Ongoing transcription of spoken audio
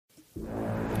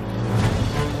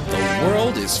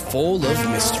world is full of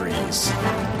mysteries.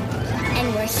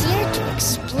 And we're here to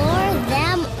explore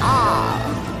them all.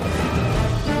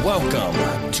 Welcome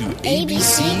to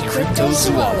ABC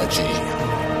Cryptozoology.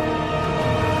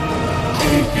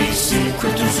 ABC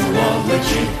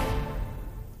Cryptozoology.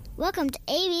 Welcome to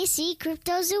ABC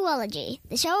Cryptozoology,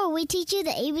 the show where we teach you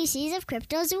the ABCs of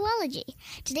cryptozoology.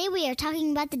 Today we are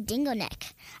talking about the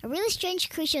dingoneck, a really strange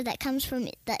creature that comes from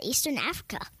the Eastern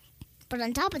Africa. But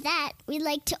on top of that, we'd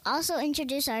like to also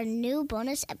introduce our new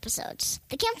bonus episodes,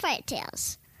 the Campfire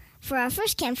Tales. For our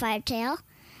first Campfire Tale,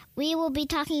 we will be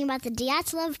talking about the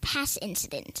Dyatlov Pass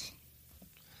incident.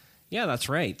 Yeah, that's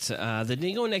right. The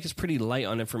dingoneck is pretty light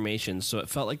on information, so it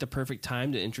felt like the perfect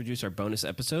time to introduce our bonus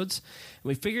episodes. And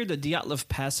we figured the Dyatlov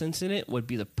Pass incident would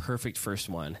be the perfect first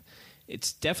one.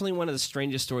 It's definitely one of the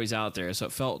strangest stories out there, so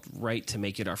it felt right to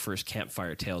make it our first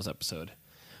Campfire Tales episode.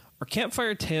 Our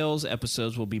Campfire Tales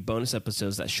episodes will be bonus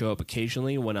episodes that show up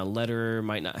occasionally when a letter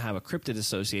might not have a cryptid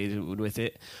associated with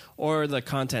it, or the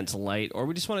content's light, or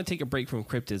we just want to take a break from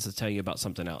cryptids to tell you about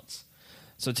something else.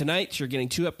 So tonight, you're getting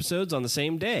 2 episodes on the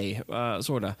same day,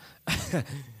 sort of.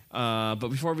 But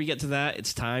before we get to that,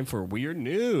 it's time for Weird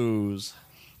News.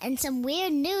 And some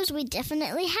weird news we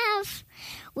definitely have.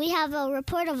 We have a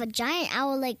report of a giant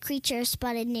owl-like creature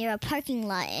spotted near a parking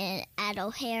lot at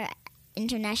O'Hare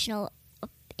International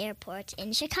Airport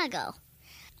in Chicago.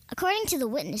 According to the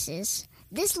witnesses,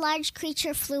 this large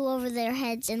creature flew over their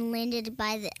heads and landed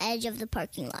by the edge of the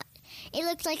parking lot. It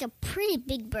looked like a pretty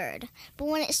big bird, but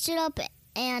when it stood up,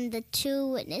 and the 2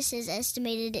 witnesses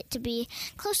estimated it to be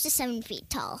close to 7 feet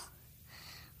tall.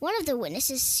 One of the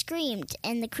witnesses screamed,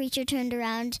 and the creature turned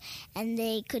around, and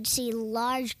they could see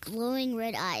large, glowing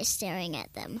red eyes staring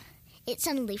at them. It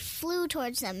suddenly flew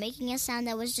towards them, making a sound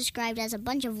that was described as a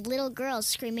bunch of little girls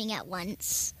screaming at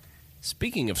once.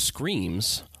 Speaking of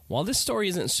screams, while this story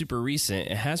isn't super recent,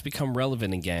 it has become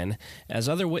relevant again, as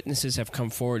other witnesses have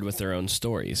come forward with their own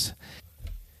stories.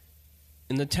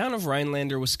 In the town of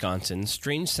Rhinelander, Wisconsin,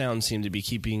 strange sounds seem to be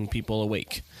keeping people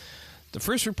awake. The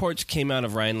first reports came out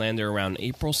of Rhinelander around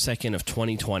April 2nd of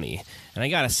 2020, and I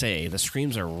gotta say, the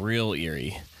screams are real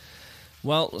eerie.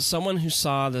 Well, someone who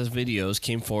saw the videos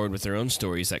came forward with their own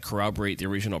stories that corroborate the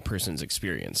original person's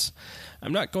experience.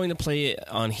 I'm not going to play it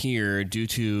on here due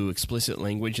to explicit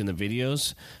language in the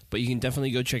videos, but you can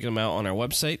definitely go check them out on our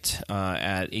website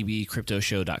at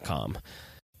abcryptoshow.com.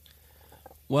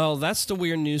 Well, that's the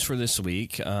weird news for this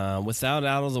week. With that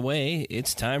out of the way,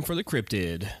 it's time for the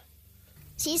cryptid.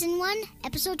 Season 1,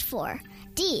 Episode 4.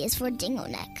 D is for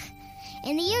dingoneck.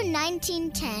 In the year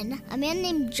 1910, a man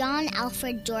named John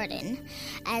Alfred Jordan,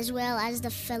 as well as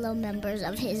the fellow members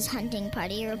of his hunting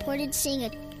party, reported seeing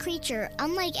a creature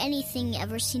unlike anything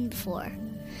ever seen before.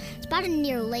 Spotted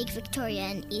near Lake Victoria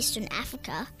in eastern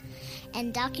Africa,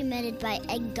 and documented by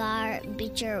Edgar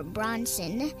Beecher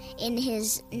Bronson in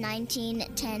his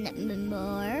 1910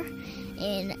 memoir,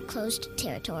 In Closed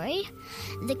Territory.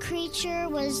 The creature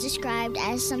was described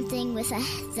as something with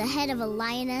the head of a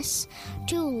lioness,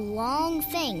 2 long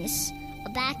fangs, a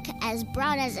back as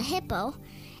broad as a hippo,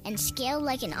 and scaled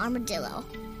like an armadillo.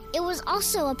 It was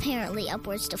also apparently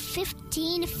upwards to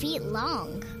 15 feet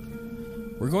long.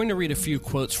 We're going to read a few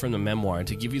quotes from the memoir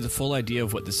to give you the full idea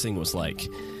of what this thing was like.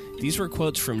 These were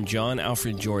quotes from John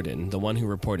Alfred Jordan, the one who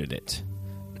reported it.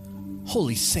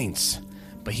 Holy saints!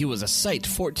 But he was a sight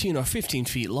 14 or 15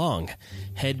 feet long,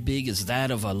 head big as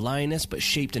that of a lioness but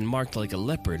shaped and marked like a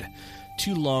leopard,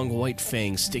 2 long white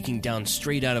fangs sticking down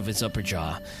straight out of his upper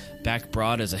jaw, back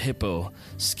broad as a hippo,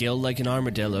 scaled like an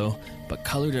armadillo but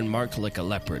colored and marked like a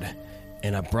leopard,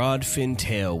 and a broad fin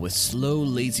tail with slow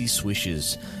lazy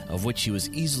swishes, of which he was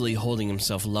easily holding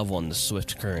himself level in the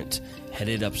swift current,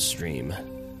 headed upstream.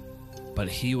 But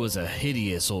he was a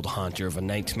hideous old haunter of a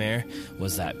nightmare,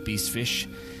 was that beastfish,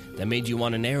 that made you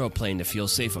want an aeroplane to feel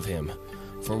safe of him.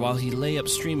 For while he lay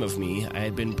upstream of me, I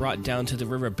had been brought down to the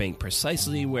riverbank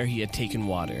precisely where he had taken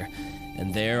water,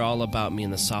 and there all about me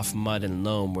in the soft mud and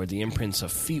loam were the imprints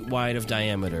of feet wide of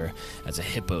diameter as a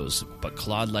hippo's, but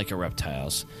clawed like a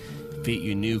reptile's. Feet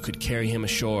you knew could carry him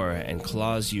ashore, and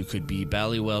claws you could be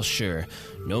bally-well sure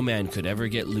no man could ever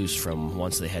get loose from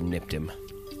once they had nipped him.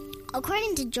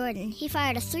 According to Jordan, he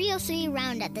fired a .303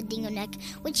 round at the dingoneck,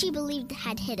 which he believed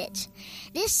had hit it.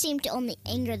 This seemed to only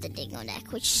anger the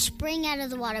dingoneck, which sprang out of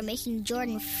the water, making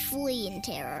Jordan flee in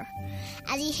terror.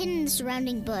 As he hid in the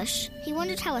surrounding bush, he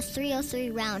wondered how a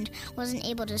 .303 round wasn't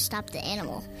able to stop the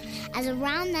animal, as a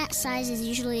round that size is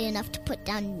usually enough to put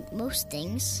down most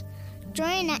things.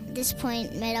 Jordan at this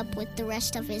point met up with the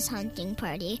rest of his hunting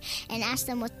party and asked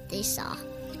them what they saw.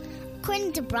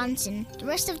 According to Bronson, the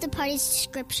rest of the party's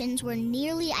descriptions were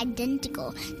nearly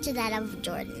identical to that of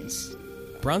Jordan's.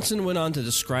 Bronson went on to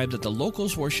describe that the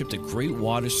locals worshipped a great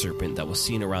water serpent that was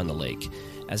seen around the lake,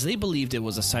 as they believed it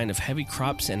was a sign of heavy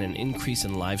crops and an increase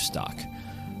in livestock.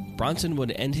 Bronson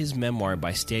would end his memoir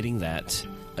by stating that,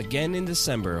 again in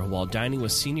December, while dining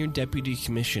with Senior Deputy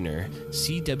Commissioner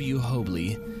C.W.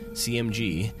 Hobley,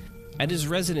 CMG, at his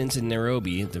residence in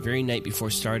Nairobi the very night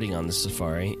before starting on the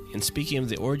safari, and speaking of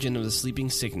the origin of the sleeping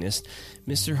sickness,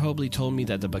 Mr. Hobley told me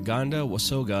that the Baganda,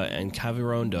 Wasoga, and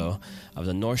Kavirondo of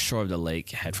the north shore of the lake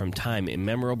had from time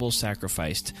immemorable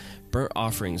sacrificed burnt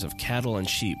offerings of cattle and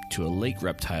sheep to a lake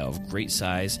reptile of great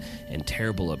size and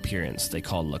terrible appearance they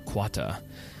called Lakwata,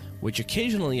 which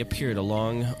occasionally appeared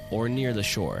along or near the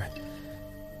shore.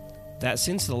 That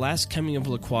since the last coming of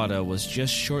Lakwata was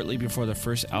just shortly before the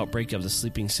first outbreak of the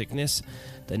sleeping sickness,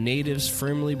 the natives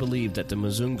firmly believed that the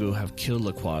Mzungu have killed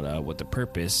Lakwata with the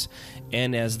purpose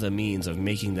and as the means of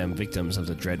making them victims of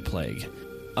the dread plague.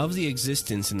 Of the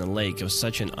existence in the lake of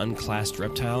such an unclassed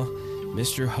reptile,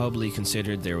 Mr. Hobley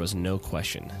considered there was no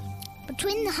question.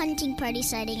 Between the hunting party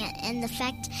sighting and the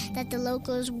fact that the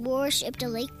locals worshipped a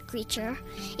lake creature,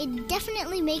 it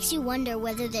definitely makes you wonder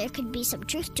whether there could be some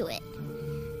truth to it.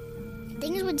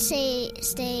 Things would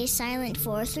stay silent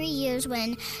for 3 years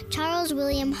when Charles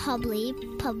William Hobley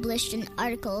published an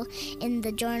article in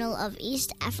the Journal of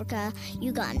East Africa,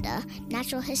 Uganda,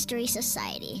 Natural History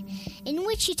Society, in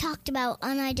which he talked about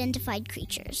unidentified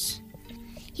creatures.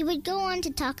 He would go on to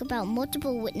talk about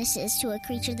multiple witnesses to a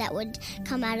creature that would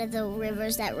come out of the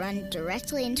rivers that run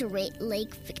directly into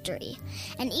Lake Victory,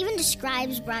 and even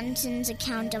describes Bronson's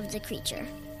account of the creature.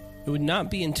 It would not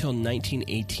be until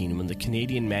 1918 when the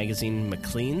Canadian magazine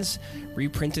Maclean's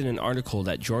reprinted an article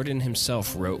that Jordan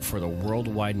himself wrote for the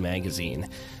Worldwide magazine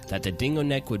that the Dingo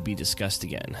Neck would be discussed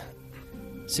again.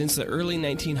 Since the early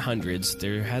 1900s,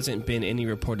 there hasn't been any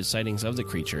reported sightings of the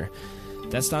creature.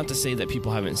 That's not to say that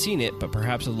people haven't seen it, but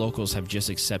perhaps the locals have just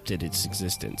accepted its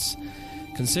existence.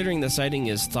 Considering the sighting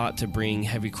is thought to bring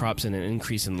heavy crops and an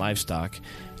increase in livestock,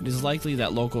 it is likely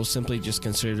that locals simply just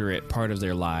consider it part of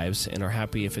their lives and are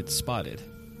happy if it's spotted.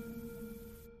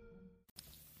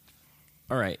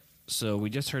 Alright, so we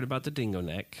just heard about the Dingo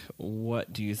Neck.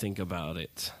 What do you think about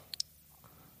it?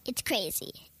 It's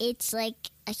crazy. It's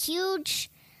like a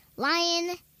huge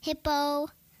lion, hippo,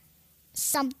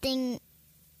 something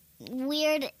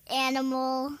weird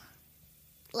animal,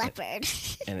 leopard.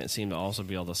 And it seemed to also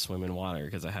be able to swim in water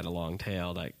because it had a long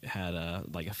tail that had a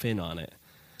fin on it.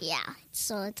 Yeah,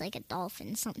 so it's like a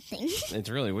dolphin something. It's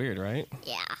really weird, right?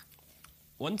 Yeah.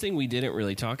 One thing we didn't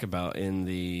really talk about in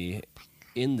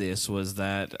this was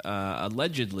that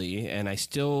allegedly, and I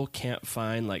still can't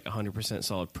find like 100%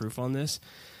 solid proof on this,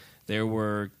 there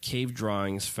were cave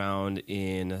drawings found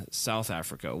in South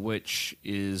Africa, which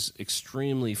is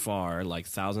extremely far, like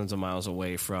thousands of miles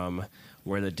away from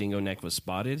where the Dingo Neck was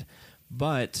spotted.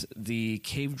 But the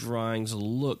cave drawings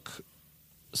look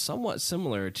somewhat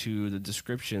similar to the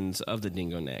descriptions of the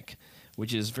Dingo Neck,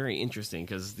 which is very interesting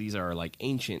because these are like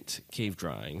ancient cave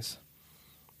drawings.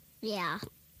 Yeah.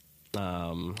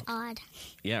 Odd.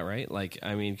 Yeah, right? Like,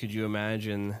 I mean, could you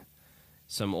imagine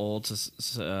some old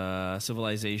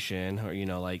civilization, or,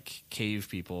 like cave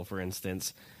people, for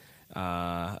instance,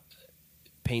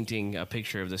 painting a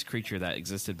picture of this creature that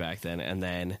existed back then, and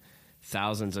then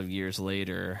thousands of years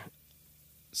later,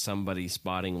 somebody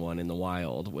spotting one in the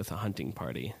wild with a hunting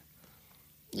party?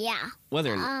 Yeah.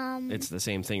 Whether it's the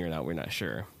same thing or not, we're not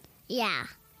sure. Yeah.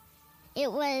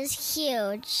 It was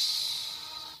huge.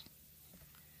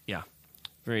 Yeah.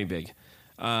 Very big.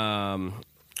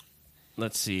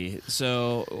 Let's see.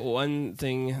 So one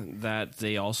thing that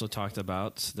they also talked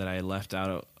about that I left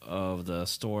out of the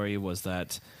story was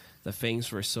that the fangs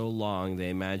were so long they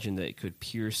imagined that it could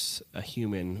pierce a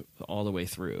human all the way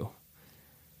through.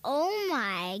 Oh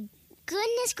my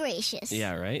goodness gracious.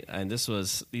 Yeah, right? And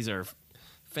these are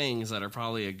fangs that are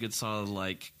probably a good solid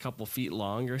like couple feet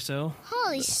long or so.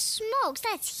 Holy smokes,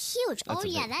 that's huge. That's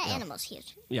that animal's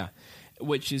huge. Yeah.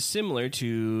 Which is similar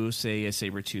to, say, a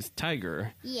saber-toothed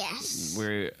tiger. Yes.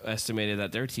 Where estimated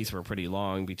that their teeth were pretty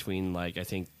long, between, like, I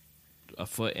think, a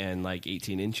foot and, like,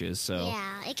 18 inches. So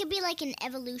yeah, it could be like an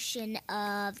evolution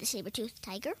of the saber-toothed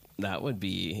tiger. That would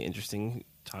be interesting.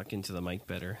 Talking to the mic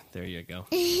better. There you go.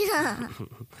 Yeah.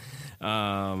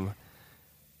 I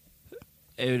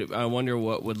wonder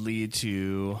what would lead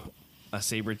to a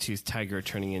saber-toothed tiger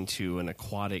turning into an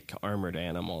aquatic armored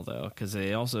animal, though, because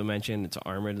they also mentioned it's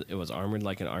armored. It was armored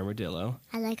like an armadillo.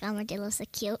 I like armadillos; they're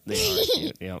cute. They are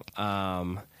cute, yeah.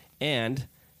 And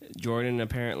Jordan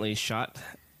apparently shot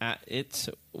at it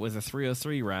with a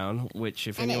 .303 round, which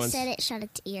if and anyone's... it said it shot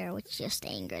its ear, which just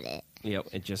angered it. Yep,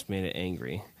 it just made it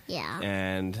angry. Yeah.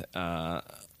 And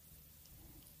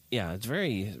Yeah, it's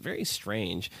very, very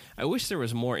strange. I wish there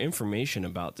was more information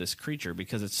about this creature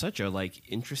because it's such a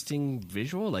interesting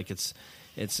visual. Like it's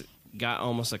got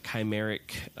almost a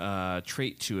chimeric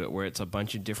trait to it, where it's a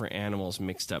bunch of different animals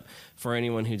mixed up. For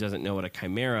anyone who doesn't know what a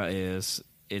chimera is,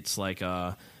 it's like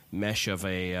a mesh of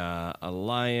a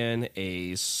lion,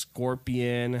 a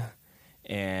scorpion,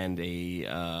 and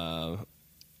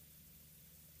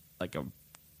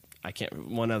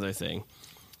one other thing.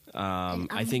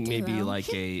 I think maybe armadillo.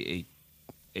 like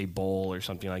a bowl or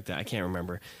something like that. I can't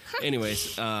remember.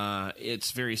 Anyways,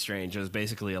 it's very strange. It was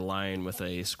basically a lion with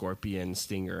a scorpion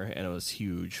stinger, and it was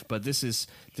huge. But this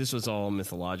was all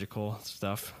mythological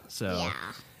stuff. So Yeah.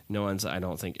 no one's, I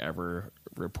don't think, ever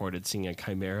reported seeing a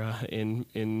chimera in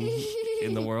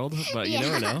the world. But you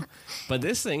never know. But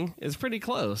this thing is pretty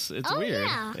close. It's weird.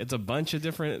 Yeah. It's a bunch of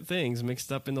different things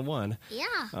mixed up into one. Yeah.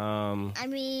 Um, I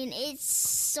mean, it's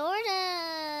sort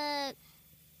of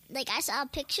like I saw a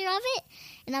picture of it,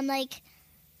 and I'm like,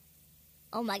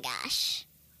 oh my gosh,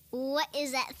 what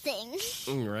is that thing?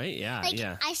 right? Yeah. Like,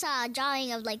 yeah. I saw a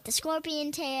drawing of like the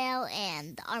scorpion tail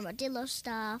and the armadillo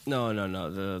stuff.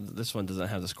 No. This one doesn't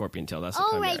have the scorpion tail. That's the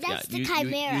Oh, chimera. right, that's the You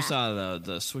chimera. saw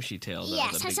the swishy tail.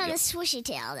 Yes, I big saw deal. the swishy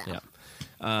tail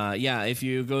though. Yeah. If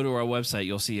you go to our website,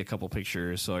 you'll see a couple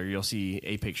pictures, or you'll see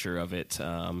a picture of it,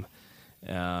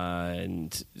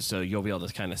 and so you'll be able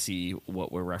to kind of see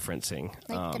what we're referencing.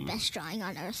 Like the best drawing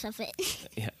on earth of it.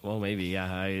 Yeah, well, maybe.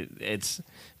 Yeah, it's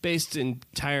based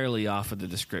entirely off of the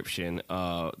description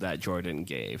that Jordan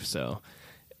gave. So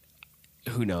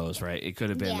who knows, right? It could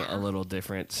have been Yeah. a little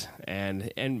different.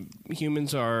 And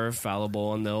humans are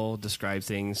fallible, and they'll describe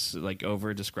things,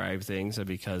 over describe things,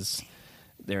 because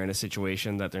they're in a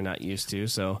situation that they're not used to.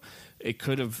 So it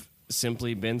could have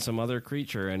simply been some other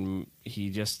creature, and he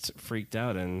just freaked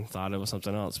out and thought it was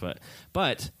something else.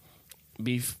 But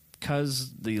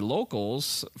because the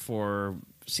locals, for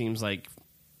seems like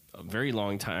a very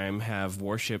long time, have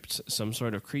worshipped some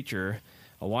sort of creature,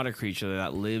 a water creature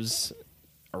that lives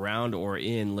around or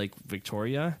in Lake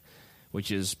Victoria, which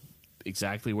is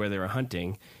exactly where they were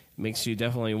hunting, makes you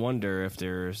definitely wonder if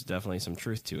there's definitely some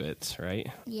truth to it, right?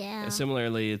 Yeah.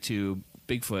 Similarly to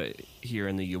Bigfoot here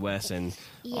in the U.S. and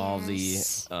all the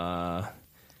Yes.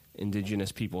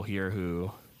 indigenous people here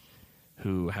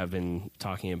who have been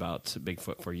talking about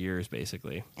Bigfoot for years,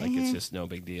 basically. It's just no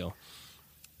big deal.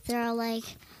 They're all like,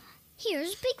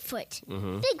 here's Bigfoot.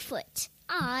 Bigfoot.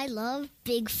 I love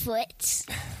Bigfoot.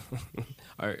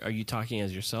 Are you talking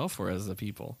as yourself or as the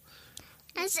people?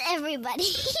 That's everybody.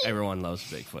 Everyone loves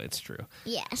Bigfoot. It's true.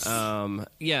 Yes.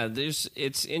 Yeah,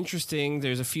 it's interesting.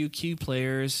 There's a few key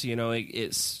players. You know,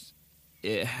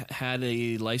 it had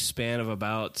a lifespan of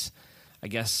about, I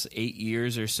guess, 8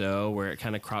 years or so, where it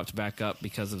kind of cropped back up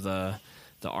because of the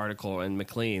article in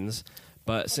Maclean's.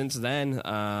 But since then,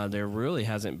 there really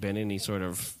hasn't been any sort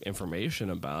of information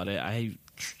about it. I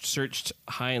searched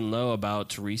high and low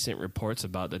about recent reports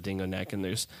about the dingo neck, and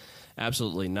there's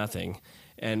absolutely nothing.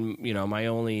 And, you know, my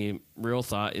only real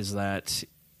thought is that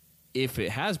if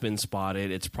it has been spotted,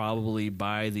 it's probably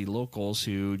by the locals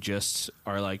who just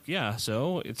are like, yeah,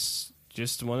 so it's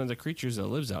just one of the creatures that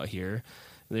lives out here.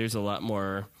 There's a lot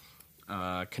more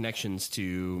connections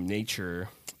to nature,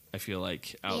 I feel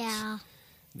like, out yeah.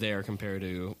 there compared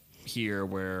to here,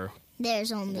 where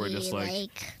There's only we're just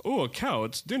like oh, a cow,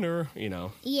 it's dinner, you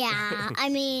know. yeah. I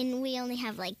mean, we only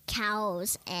have like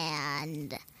cows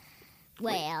and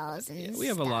whales and We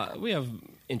have a stuff. lot. We have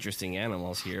interesting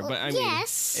animals here, but I mean,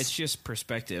 yes. it's just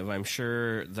perspective. I'm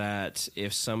sure that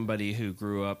if somebody who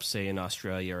grew up, say, in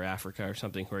Australia or Africa or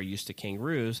something, who are used to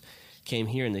kangaroos, came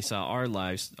here and they saw our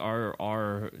lives,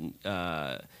 our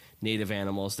native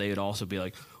animals, they would also be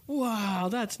like, "Wow,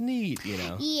 that's neat," you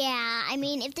know. Yeah, I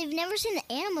mean, if they've never seen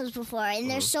the animals before and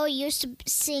they're so used to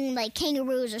seeing like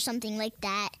kangaroos or something like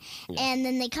that, and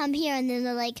then they come here and then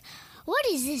they're like, "What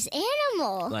is this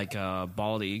animal?" Like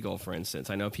bald eagle, for instance.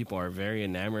 I know people are very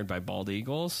enamored by bald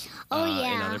eagles. Oh, In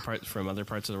yeah. other parts, from other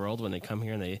parts of the world, when they come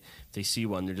here and they see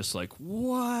one, they're just like,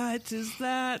 "What is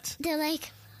that?" They're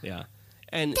like, Yeah,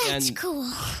 and "That's and cool."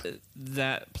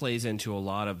 that plays into a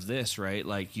lot of this, right?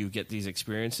 Like, you get these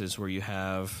experiences where you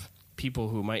have people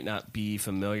who might not be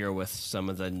familiar with some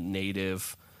of the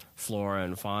native flora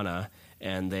and fauna,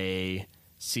 and they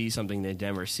see something they've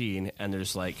never seen, and they're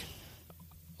just like,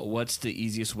 what's the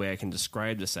easiest way I can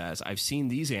describe this as? I've seen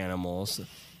these animals.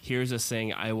 Here's a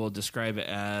thing. I will describe it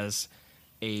as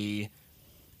a,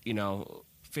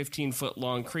 15-foot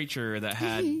long creature that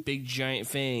had big giant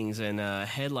fangs and a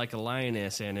head like a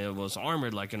lioness, and it was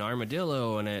armored like an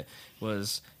armadillo, and it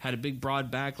had a big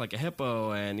broad back like a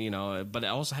hippo, and but it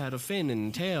also had a fin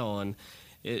and tail, and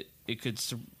it could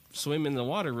swim in the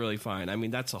water really fine. I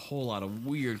mean, that's a whole lot of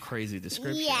weird, crazy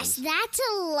descriptions. Yes, that's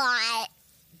a lot.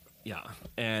 Yeah,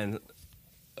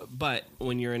 but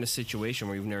when you're in a situation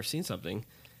where you've never seen something,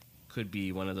 could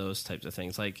be one of those types of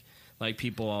things, like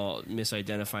people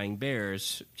misidentifying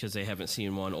bears because they haven't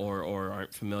seen one or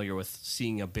aren't familiar with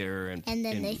seeing a bear, and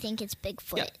then they think it's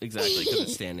Bigfoot. Yeah, exactly, because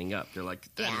it's standing up. They're like,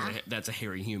 that's a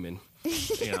hairy human.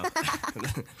 You know.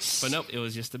 But nope, it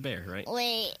was just a bear, right?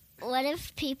 Wait, what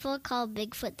if people call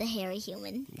Bigfoot the hairy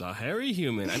human? The hairy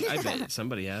human. I bet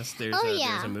somebody has. There's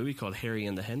a movie called Harry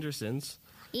and the Hendersons.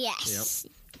 Yes.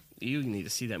 Yep. You need to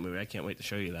see that movie. I can't wait to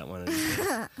show you that one.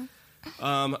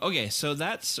 Okay, so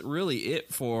that's really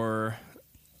it for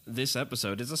this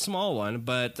episode. It's a small one,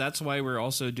 but that's why we're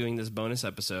also doing this bonus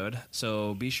episode.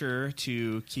 So be sure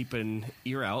to keep an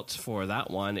ear out for that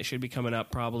one. It should be coming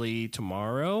up probably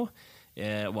tomorrow.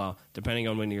 Well, depending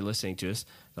on when you're listening to us,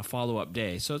 the follow-up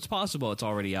day. So it's possible it's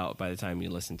already out by the time you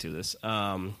listen to this.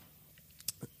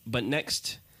 But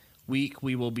next week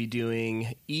we will be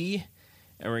doing E,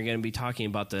 and we're going to be talking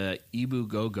about the Ibu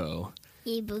Gogo.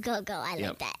 Ibu Gogo, I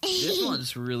like that. This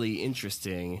one's really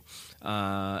interesting.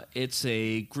 It's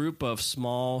a group of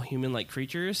small human-like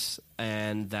creatures,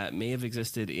 and that may have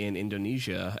existed in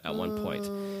Indonesia at one point.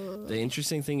 The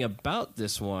interesting thing about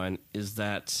this one is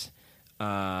that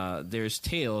there's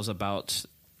tales about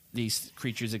these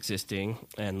creatures existing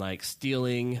and like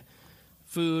stealing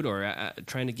food or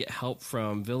trying to get help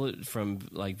from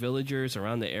villagers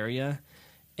around the area.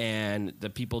 And the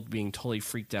people being totally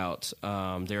freaked out.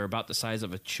 They're about the size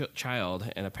of a child,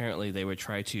 and apparently they would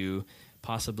try to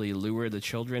possibly lure the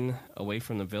children away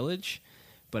from the village.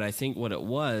 But I think what it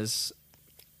was,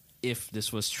 if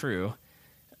this was true,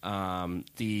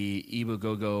 the Ibu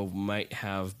Gogo might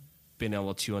have been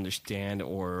able to understand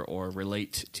or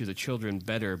relate to the children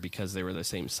better because they were the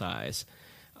same size.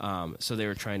 So they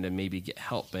were trying to maybe get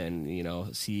help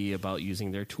and, see about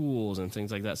using their tools and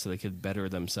things like that so they could better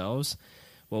themselves.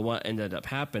 Well, what ended up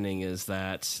happening is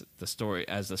that the story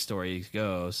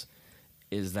goes,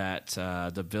 is that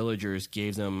the villagers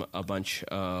gave them a bunch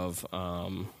of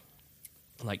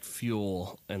like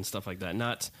fuel and stuff like that.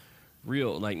 Not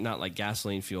like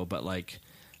gasoline fuel, but like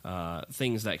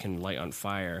things that can light on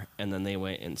fire. And then they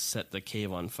went and set the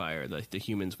cave on fire. The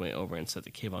humans went over and set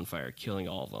the cave on fire, killing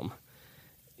all of them.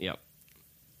 Yep.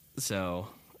 So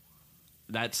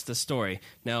that's the story.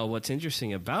 Now, what's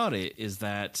interesting about it is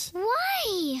that...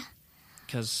 Why?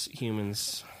 Because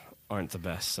humans aren't the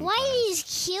best sometimes. Why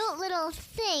these cute little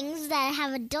things that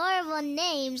have adorable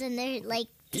names and they're like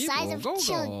the size of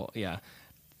children? Yeah.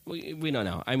 We don't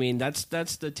know. I mean, that's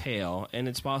the tale, and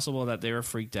it's possible that they were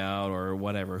freaked out or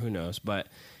whatever. Who knows? But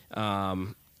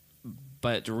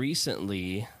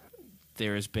recently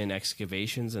there's been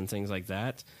excavations and things like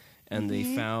that, and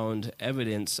they found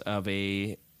evidence of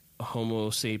a Homo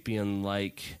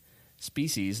sapien-like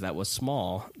species that was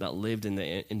small that lived in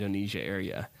the Indonesia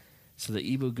area. So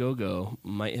the Ibu Gogo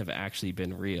might have actually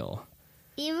been real.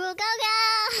 Ibu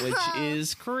Gogo! Which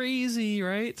is crazy,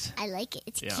 right? I like it.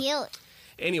 It's cute.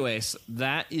 Anyways,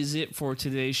 that is it for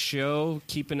today's show.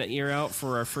 Keep an ear out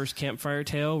for our first campfire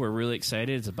tale. We're really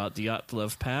excited. It's about the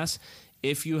Dyatlov Pass.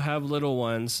 If you have little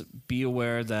ones, be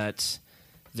aware that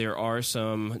there are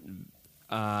some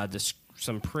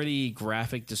pretty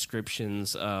graphic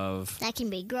descriptions of... That can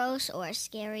be gross or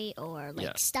scary or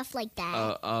stuff like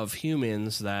that. Of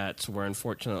humans that were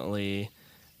unfortunately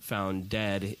found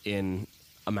dead in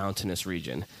a mountainous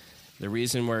region. The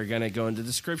reason we're going to go into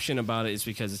description about it is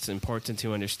because it's important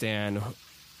to understand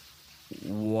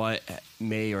what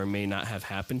may or may not have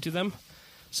happened to them.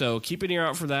 So keep an ear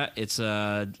out for that. It's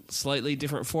a slightly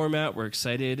different format. We're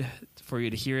excited for you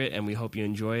to hear it, and we hope you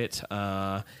enjoy it.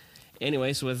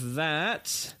 Anyways, with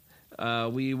that,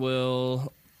 we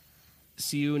will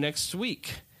see you next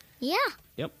week. Yeah.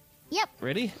 Yep. Yep.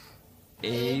 Ready?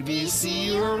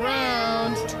 ABC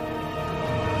around.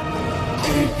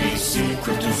 ABC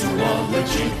Cryptozoology.